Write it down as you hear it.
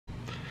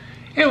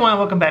Hey everyone,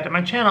 welcome back to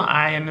my channel.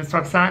 I am Miss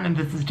Roxanne and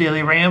this is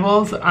Daily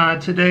Rambles.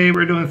 Today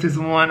we're doing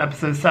season 1,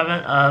 episode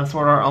 7 of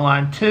Sword Art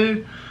Online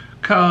 2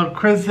 called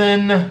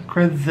Crimson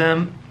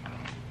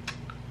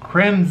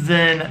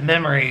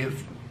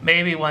Memories.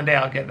 Maybe one day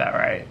I'll get that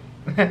right,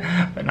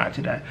 but not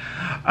today.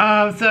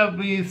 So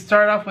we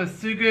start off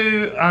with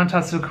Sugu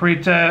talks to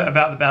Kurita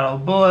about the Battle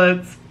of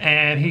Bullets,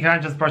 and he kind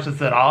of just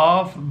brushes it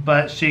off,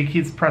 but she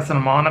keeps pressing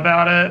him on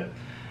about it.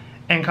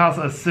 And calls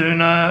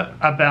Asuna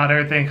about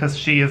everything because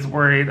she is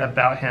worried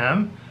about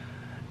him.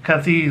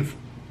 Because he's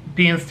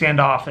being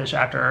standoffish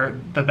after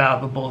the Battle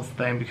of the Bullets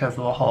thing because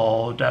of the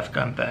whole Death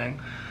Gun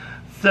thing.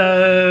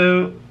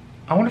 So,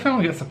 I wonder if I'm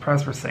going to get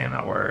suppressed for saying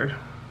that word.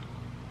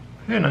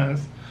 Who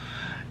knows?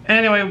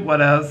 Anyway, what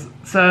else?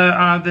 So,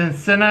 then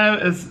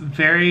Seno is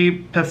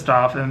very pissed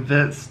off and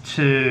admits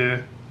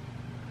to...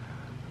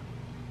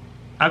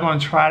 I'm going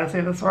to try to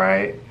say this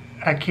right.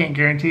 I can't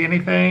guarantee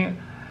anything.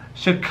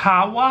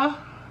 Shikawa?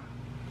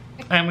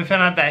 And we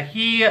found out that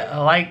he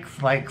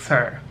likes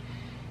her.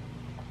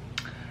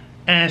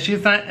 And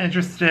she's not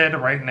interested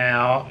right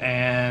now.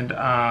 And,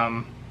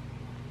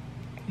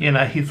 you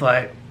know, he's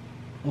like,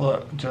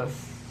 look,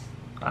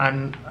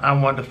 I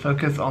want to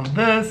focus on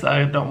this.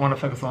 I don't want to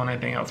focus on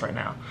anything else right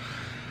now.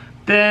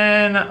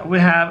 Then we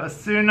have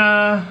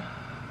Asuna,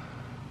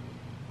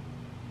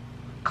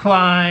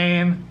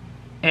 Klein,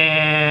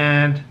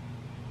 and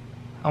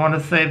I want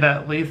to say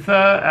that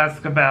Lisa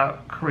asked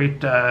about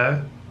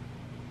Kurita.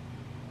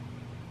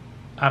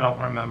 I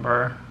don't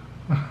remember.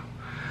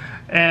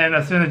 And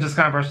Asuna just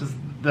kind of brushes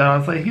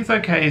down. It's like, he's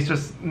okay. He's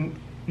just,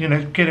 you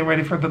know, getting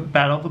ready for the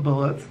Battle of the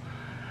Bullets.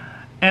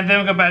 And then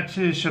we go back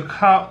to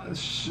Shikawa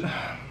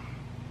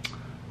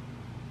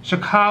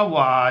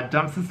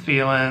dumps his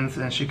feelings,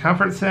 and she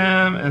comforts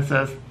him and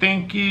says,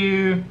 thank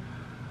you.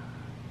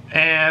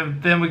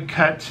 And then we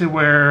cut to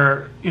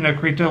where, you know,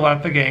 Kurita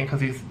left the game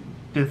because he's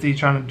busy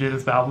trying to do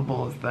this Battle of the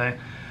Bullets thing.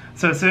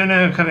 So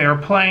Asuna comes to her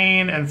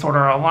plane and sort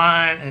of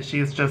online, and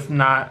she's just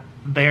not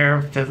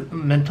there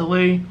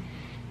mentally.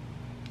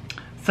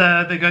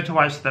 So they go to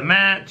watch the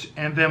match,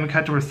 and then we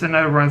cut to where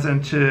Seno runs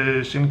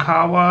into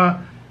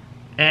Shinkawa,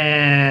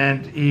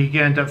 and he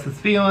again dumps his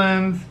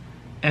feelings,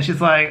 and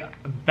she's like,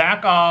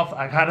 back off,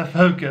 I gotta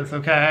focus,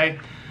 okay?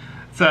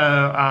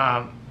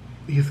 So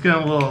he's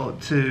getting a little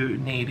too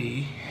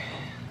needy,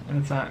 and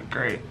it's not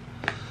great.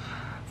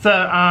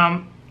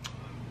 So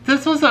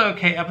this was an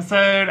okay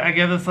episode. I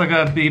give this like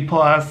a B+.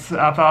 I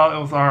thought it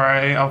was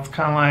alright. I was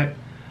kind of like,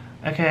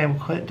 okay, well,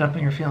 quit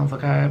dumping your feelings,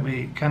 okay?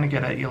 We kind of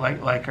get it. You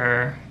like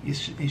her.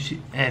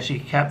 And she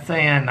kept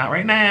saying, not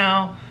right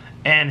now.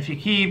 And if you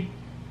keep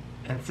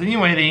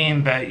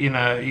insinuating that, you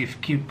know, you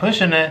keep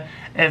pushing it,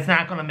 it's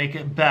not going to make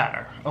it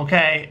better,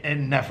 okay? It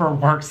never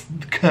works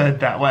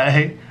good that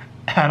way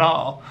at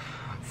all.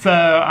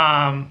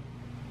 So,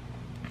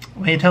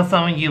 when you tell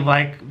someone you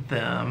like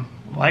them,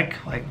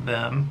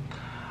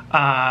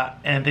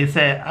 and they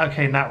say,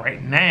 okay, not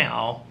right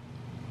now,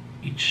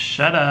 you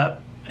shut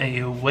up. And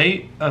you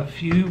wait a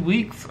few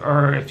weeks,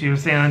 or if you're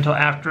saying until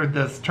after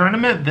this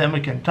tournament, then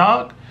we can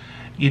talk.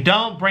 You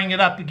don't bring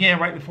it up again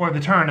right before the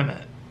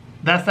tournament.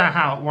 That's not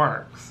how it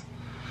works.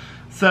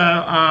 So,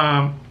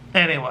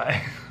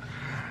 anyway.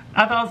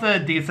 I thought it was a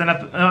decent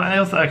episode. It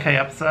was an okay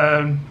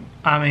episode.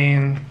 I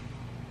mean,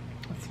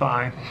 it's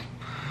fine.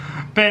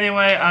 But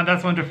anyway,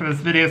 that's what I do for this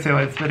video. So if you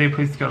like this video,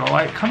 please go to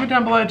like, comment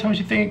down below, tell me what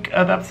you think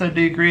of the episode.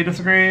 Do you agree,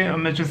 disagree?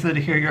 I'm interested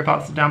to hear your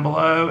thoughts down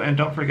below. And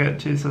don't forget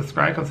to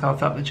subscribe because it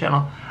helps out the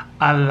channel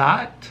a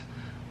lot.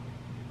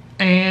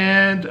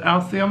 And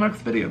I'll see you on the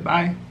next video.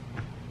 Bye.